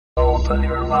Open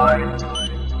your mind,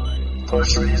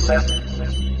 push reset,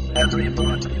 and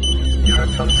reboot your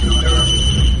computer.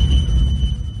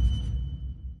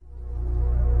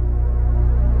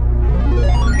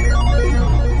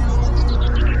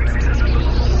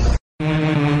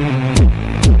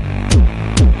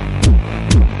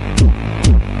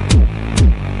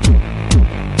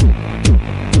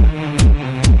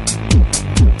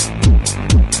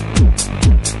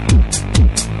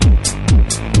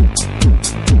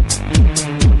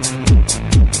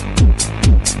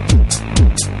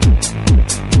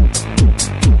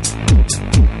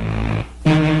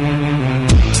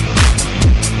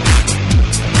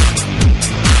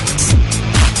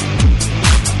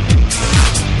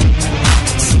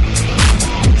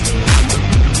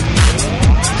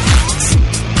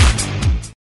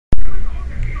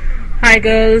 Hi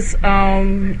girls,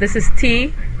 this is T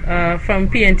from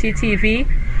PNT TV.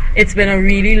 It's been a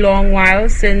really long while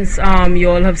since you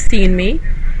all have seen me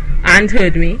and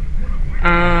heard me.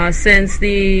 Since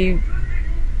the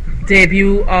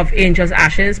debut of Angel's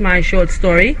Ashes, my short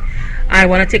story, I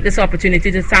want to take this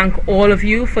opportunity to thank all of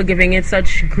you for giving it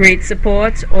such great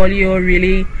support, all your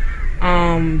really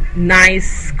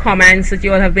nice comments that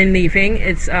you all have been leaving.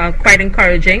 It's quite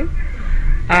encouraging.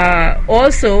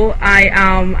 Also, I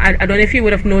don't know if you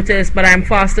would have noticed, but I'm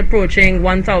fast approaching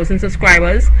 1,000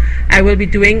 subscribers. I will be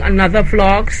doing another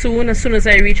vlog soon as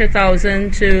I reach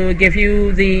 1,000, to give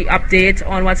you the update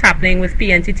on what's happening with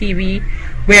PNT TV,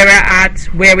 where we're at,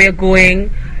 where we're going.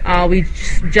 We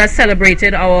just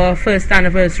celebrated our first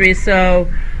anniversary, so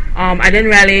I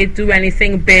didn't really do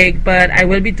anything big, but I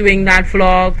will be doing that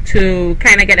vlog to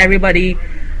kind of get everybody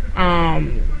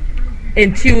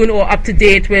in tune or up to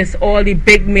date with all the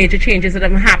big major changes that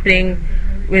are happening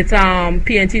with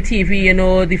PNT TV. You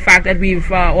know, the fact that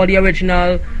we've all the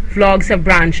original vlogs have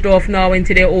branched off now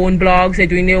into their own blogs. They're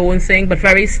doing their own thing, but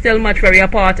still very a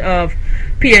part of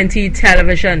PNT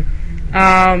television,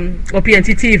 or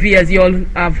PNT TV, as you all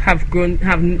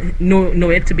know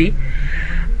it to be.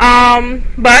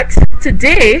 But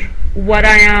today, what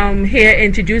I am here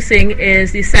introducing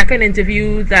is the second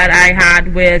interview that I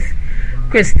had with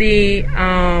Christie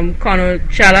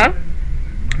Conchalla,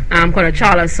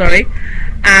 sorry.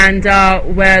 And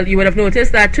well, you would have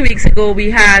noticed that 2 weeks ago we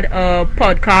had a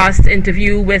podcast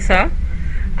interview with her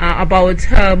about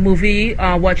her movie,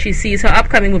 What She Sees, her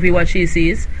upcoming movie, What She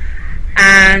Sees.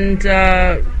 And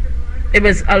it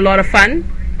was a lot of fun,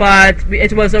 but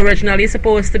it was originally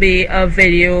supposed to be a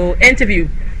video interview.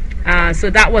 So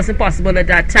that wasn't possible at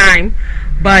that time,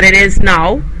 but it is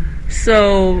now.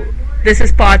 So this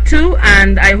is part 2,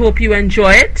 and I hope you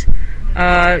enjoy it,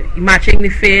 matching the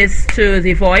face to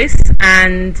the voice,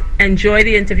 and enjoy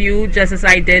the interview just as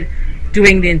I did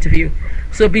doing the interview.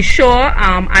 So be sure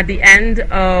at the end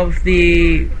of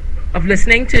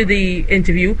listening to the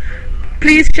interview,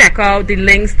 please check out the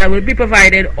links that will be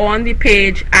provided on the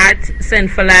page at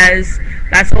Sinfulez.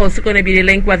 That's also going to be the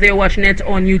link whether you're watching it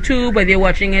on YouTube, whether you're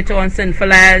watching it on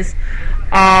Sinfulez.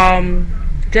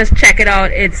 Just check it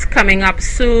out. It's coming up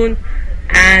soon,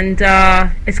 and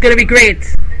it's going to be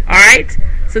great. Alright?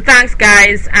 So thanks,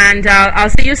 guys, and I'll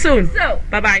see you soon. So,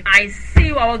 bye-bye. I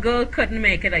see our girl couldn't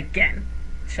make it again.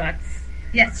 Shucks.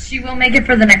 Yes, she will make it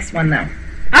for the next one, though.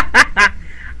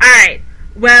 Alright.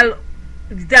 Well,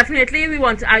 definitely we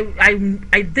want to,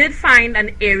 I did find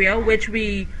an area which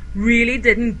we really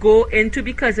didn't go into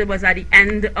because it was at the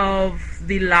end of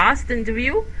the last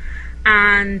interview,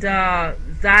 and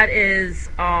that is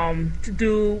to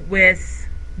do with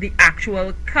the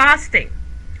actual casting.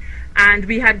 And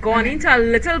we had gone into a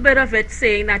little bit of it,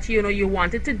 saying that you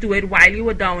wanted to do it while you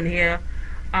were down here,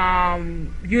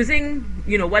 using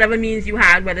whatever means you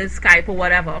had, whether it's Skype or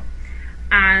whatever.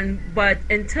 But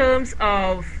in terms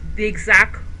of the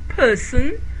exact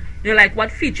person, like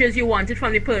what features you wanted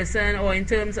from the person, or in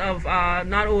terms of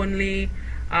not only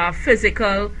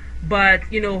physical, but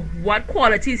what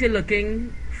qualities you're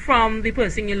looking from the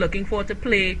person you're looking for to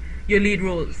play your lead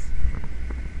roles.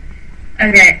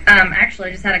 Okay, actually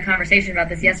I just had a conversation about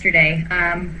this yesterday.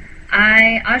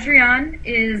 Adrienne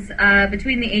is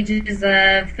between the ages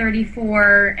of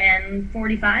 34 and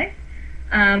 45.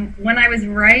 When I was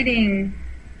writing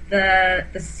the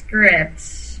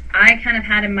script, I kind of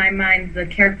had in my mind the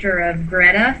character of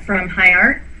Greta from High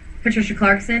Art, Patricia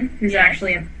Clarkson, who's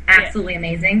actually absolutely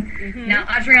amazing. Mm-hmm. Now,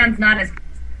 Adrienne's not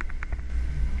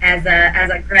as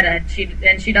a Greta,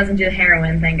 she doesn't do the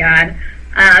heroin, thank God.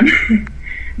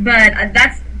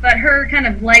 But her kind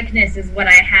of likeness is what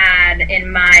I had in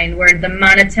mind, where the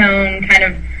monotone kind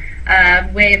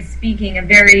of way of speaking, a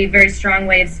very, very strong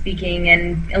way of speaking,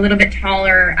 and a little bit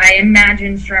taller. I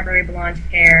imagine strawberry blonde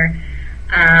hair.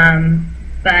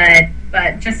 but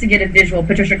just to get a visual,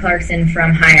 Patricia Clarkson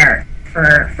from High Art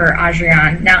for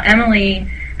Adrian. Now Emily,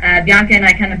 Bianca and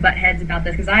I kind of butt heads about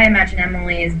this because I imagine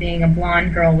Emily as being a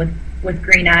blonde girl with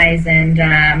green eyes, and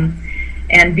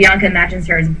Bianca imagines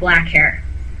her as black hair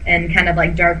and kind of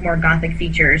like dark, more gothic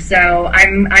features. So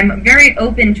I'm very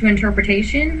open to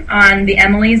interpretation on the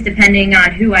Emilys, depending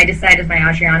on who I decide as my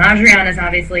Adrian. Adrian is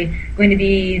obviously going to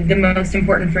be the most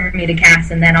important for me to cast,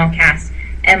 and then I'll cast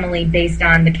Emily based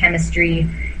on the chemistry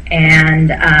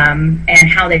and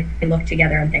how they look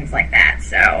together and things like that.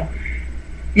 So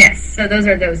yes, so those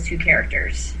are those two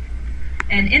characters.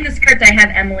 And in the script, I have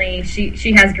Emily.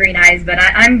 She has green eyes, but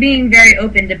I'm being very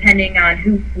open depending on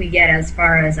who we get as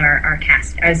far as our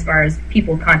cast, as far as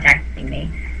people contacting me.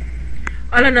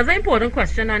 Well, another important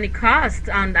question on the cast,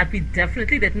 and that we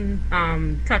definitely didn't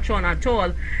touch on at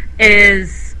all,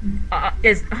 is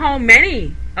how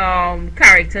many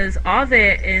characters are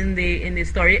there in the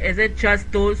story? Is it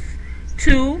just those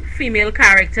two female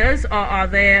characters, or are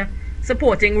there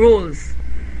supporting roles?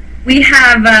 We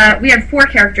have 4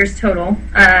 characters total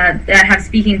that have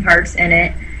speaking parts in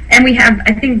it, and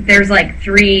I think there's like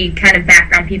 3 kind of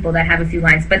background people that have a few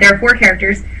lines, but there are 4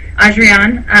 characters.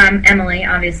 Adrian, Emily,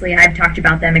 obviously, I've talked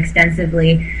about them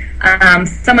extensively.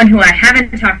 Someone who I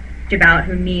haven't talked about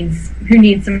who needs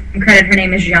some credit, her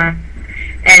name is Jean,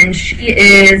 and she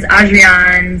is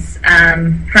Adrian's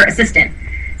her assistant.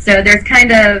 So there's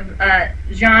kind of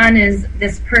Jean is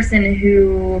this person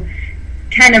who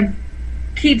kind of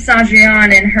keeps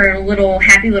Adrian in her little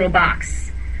happy little box.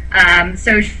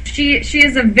 So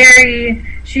she's a very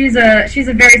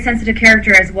sensitive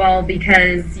character as well,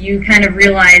 because you kind of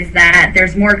realize that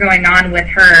there's more going on with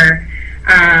her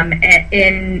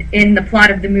in the plot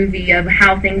of the movie of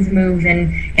how things move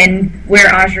and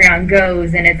where Adrian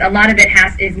goes, and a lot of it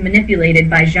is manipulated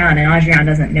by Jean, and Adrian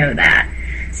doesn't know that.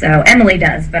 So Emily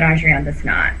does, but Adrian does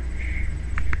not.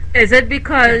 Is it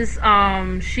because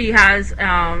she has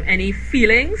any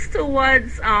feelings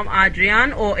towards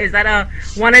Adrian, or is that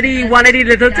one of the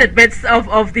little tidbits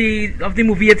of the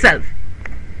movie itself?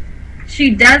 She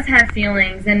does have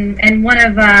feelings, and one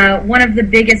of the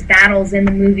biggest battles in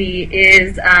the movie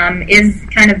is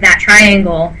kind of that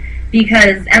triangle,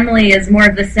 because Emily is more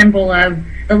of the symbol of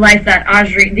the life that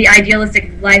the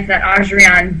idealistic life that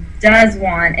Adrian does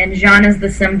want, and Jean is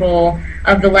the symbol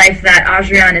of the life that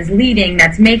Adrian is leading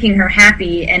that's making her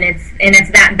happy, and it's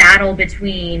that battle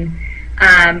between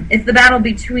it's the battle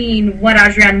between what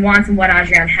Adrian wants and what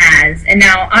Adrian has. And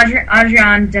now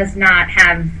Adrian does not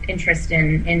have interest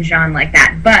in Jean like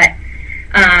that, but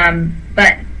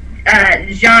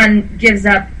Jean gives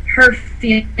up her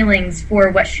feelings for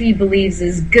what she believes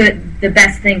is good, the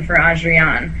best thing for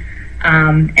Adrian.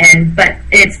 But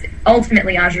it's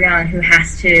ultimately Adrian who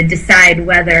has to decide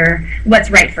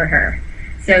what's right for her.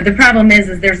 So the problem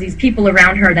is there's these people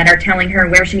around her that are telling her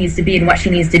where she needs to be and what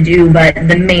she needs to do, but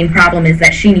the main problem is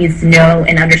that she needs to know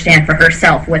and understand for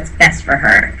herself what's best for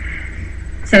her.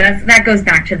 So that goes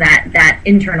back to that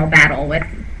internal battle with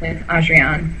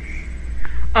Adrian.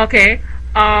 Okay.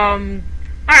 All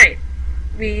right.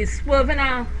 We swerve in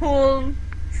a whole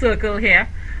circle here.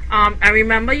 I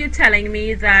remember you telling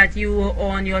me that you were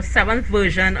on your 7th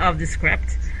version of the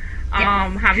script.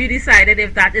 Yes. Have you decided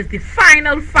if that is the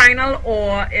final,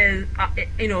 or is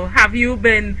have you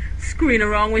been screwing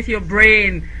around with your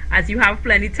brain as you have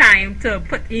plenty time to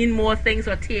put in more things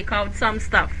or take out some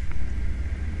stuff?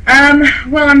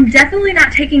 Well, I'm definitely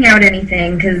not taking out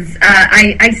anything, because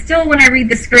I still, when I read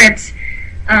the script,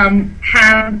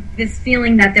 have this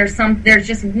feeling that there's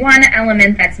just one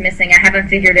element that's missing. I haven't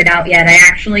figured it out yet. I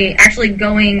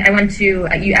went to,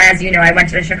 as you know, I went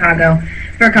to Chicago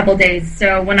for a couple days.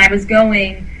 So when I was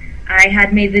going, I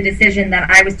had made the decision that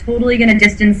I was totally going to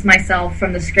distance myself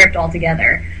from the script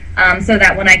altogether, so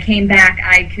that when I came back,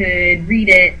 I could read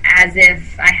it as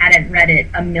if I hadn't read it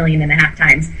 1.5 million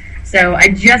times. So I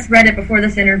just read it before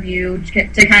this interview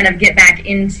to kind of get back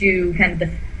into kind of the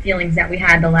feelings that we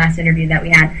had the last interview that we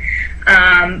had.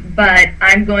 But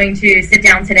I'm going to sit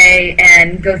down today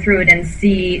and go through it and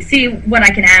see what I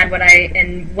can add,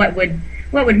 what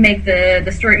would make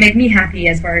the story, make me happy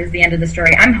as far as the end of the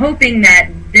story. I'm hoping that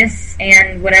this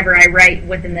and whatever I write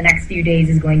within the next few days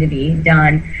is going to be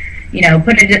done.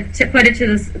 Put it to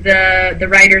the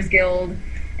Writers Guild,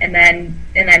 and then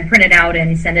print it out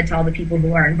and send it to all the people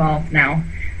who are involved now.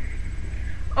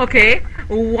 Okay,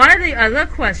 one of the other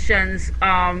questions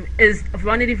is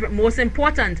one of the most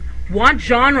important. What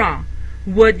genre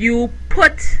would you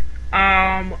put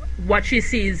What She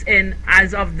Sees in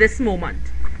as of this moment?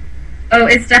 Oh,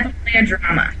 it's definitely a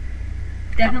drama.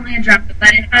 Definitely a drama,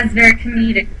 but it has very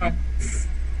comedic moments.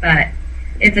 But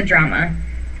it's a drama.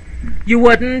 You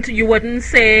wouldn't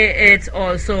say it's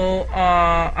also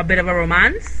a bit of a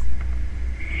romance?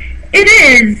 It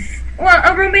is. Well,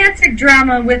 a romantic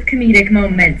drama with comedic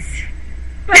moments.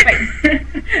 Perfect.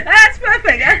 That's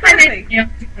perfect. That's perfect.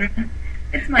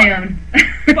 It's my own.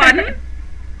 Pardon?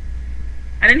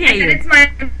 I didn't hear you. It's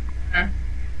my own.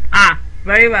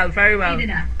 Very well, very well. Eat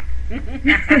it up.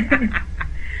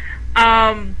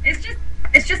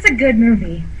 It's just a good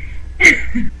movie.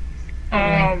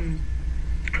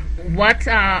 What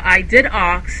I did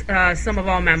ask some of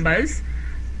our members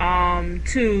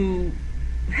to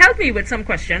help me with some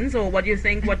questions, or what do you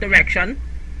think, what direction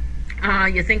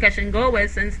you think I should go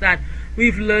with, since that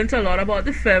we've learned a lot about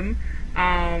the film.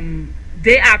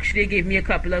 They actually gave me a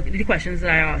couple of the questions that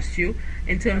I asked you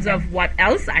in terms of what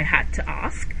else I had to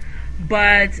ask.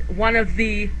 But one of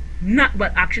the,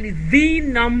 actually the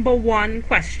number one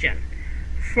question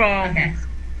from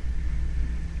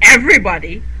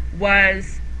everybody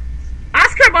was,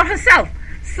 ask her about herself.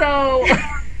 So,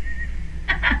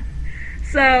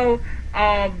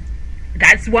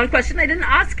 that's one question I didn't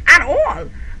ask at all.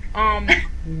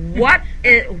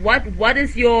 What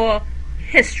is your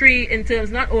history in terms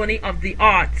not only of the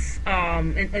arts,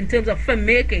 in terms of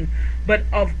filmmaking, but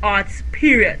of arts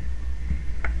period?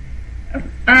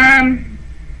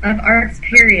 Of arts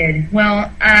period.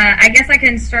 Well, I guess I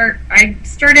can start. I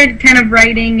started kind of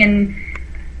writing and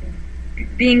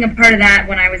being a part of that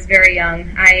when I was very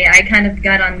young. I kind of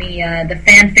got on the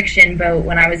fan fiction boat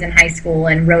when I was in high school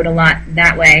and wrote a lot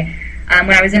that way.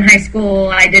 When I was in high school,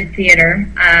 I did theater.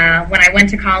 When I went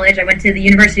to college, I went to the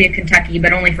University of Kentucky,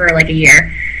 but only for like a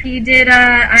year.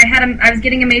 I was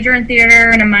getting a major in theater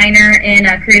and a minor in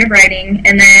creative writing,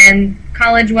 and then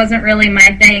college wasn't really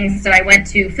my thing, so I went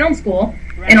to film school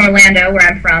in Orlando, where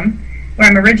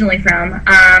I'm originally from.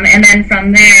 And then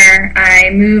from there, I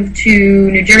moved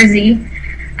to New Jersey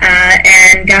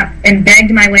and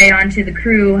begged my way onto the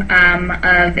crew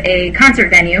of a concert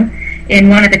venue in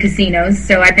one of the casinos.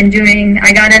 So I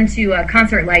got into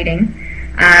concert lighting,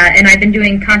 and I've been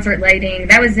doing concert lighting.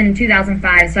 That was in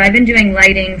 2005, so I've been doing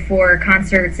lighting for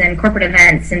concerts and corporate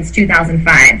events since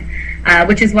 2005,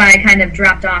 which is why I kind of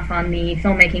dropped off on the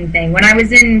filmmaking thing. When I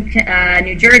was in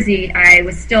New Jersey, I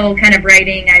was still kind of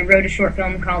writing. I wrote a short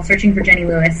film called Searching for Jenny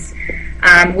Lewis,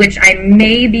 which I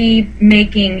may be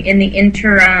making in the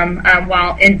interim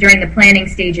during the planning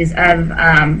stages of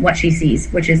What She Sees,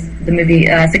 which is the movie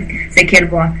C'est qui elle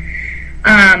voit.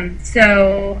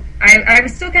 So I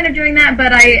was still kind of doing that,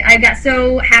 but I got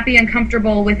so happy and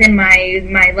comfortable within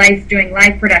my life doing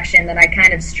live production that I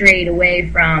kind of strayed away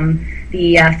from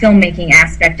the filmmaking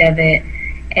aspect of it.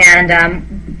 And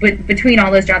between all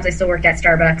those jobs, I still worked at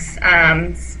Starbucks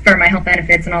for my health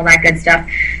benefits and all that good stuff.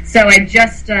 So I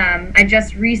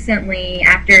just recently,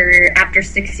 after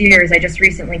 6 years, I just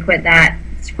recently quit my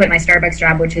Starbucks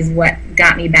job, which is what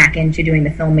got me back into doing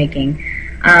the filmmaking.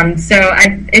 So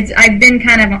I've been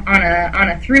kind of on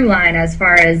a through line as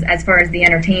far as the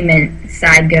entertainment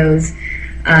side goes.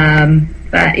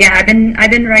 But yeah,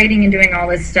 I've been writing and doing all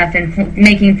this stuff and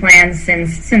making plans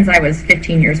since I was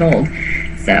 15 years old.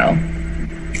 So,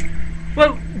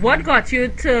 well, what got you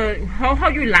to how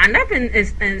you land up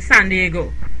in San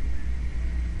Diego?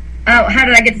 Oh, how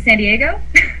did I get to San Diego?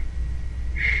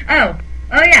 oh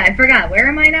yeah, I forgot. Where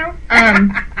am I now?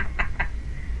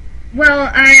 Well,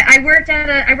 I worked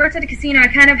at a casino.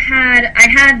 I'm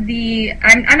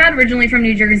not originally from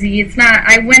New Jersey.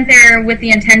 I went there with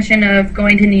the intention of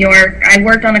going to New York. I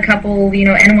worked on a couple,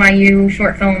 NYU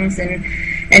short films and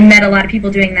met a lot of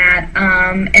people doing that.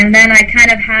 And then I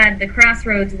kind of had the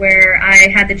crossroads where I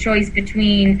had the choice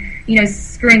between,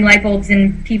 screwing light bulbs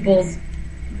in people's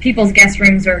guest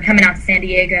rooms or coming out to San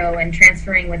Diego and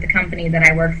transferring with the company that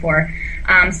I worked for.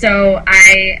 So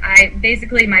I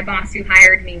basically, my boss who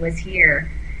hired me was here,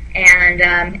 and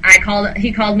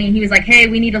he called me. He was like, "Hey,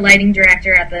 we need a lighting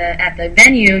director at the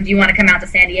venue. Do you want to come out to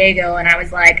San Diego?" And I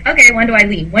was like, "Okay, when do I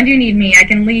leave? When do you need me? I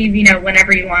can leave,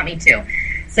 whenever you want me to."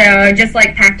 So I just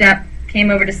packed up, came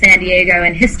over to San Diego,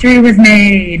 and history was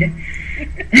made.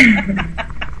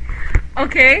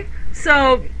 Okay,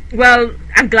 so. Well,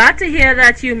 I'm glad to hear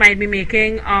that you might be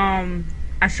making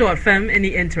a short film in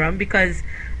the interim, because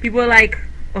people are like,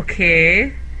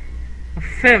 okay, a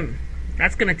film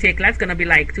that's gonna be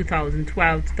like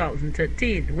 2012,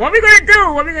 2013. What are we gonna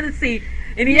do? What are we gonna see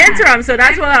in the interim? So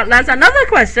that's another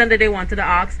question that they wanted to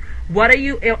ask.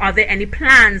 Are there any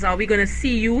plans? Are we gonna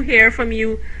hear from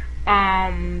you,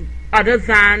 other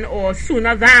than or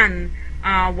sooner than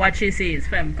What She Sees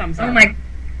film comes out? Oh my!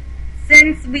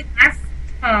 Since we last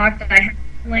talked, I have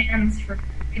plans for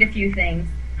quite a few things.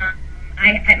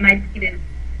 My plate is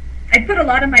I put a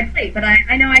lot on my plate, but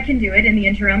I know I can do it in the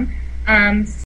interim.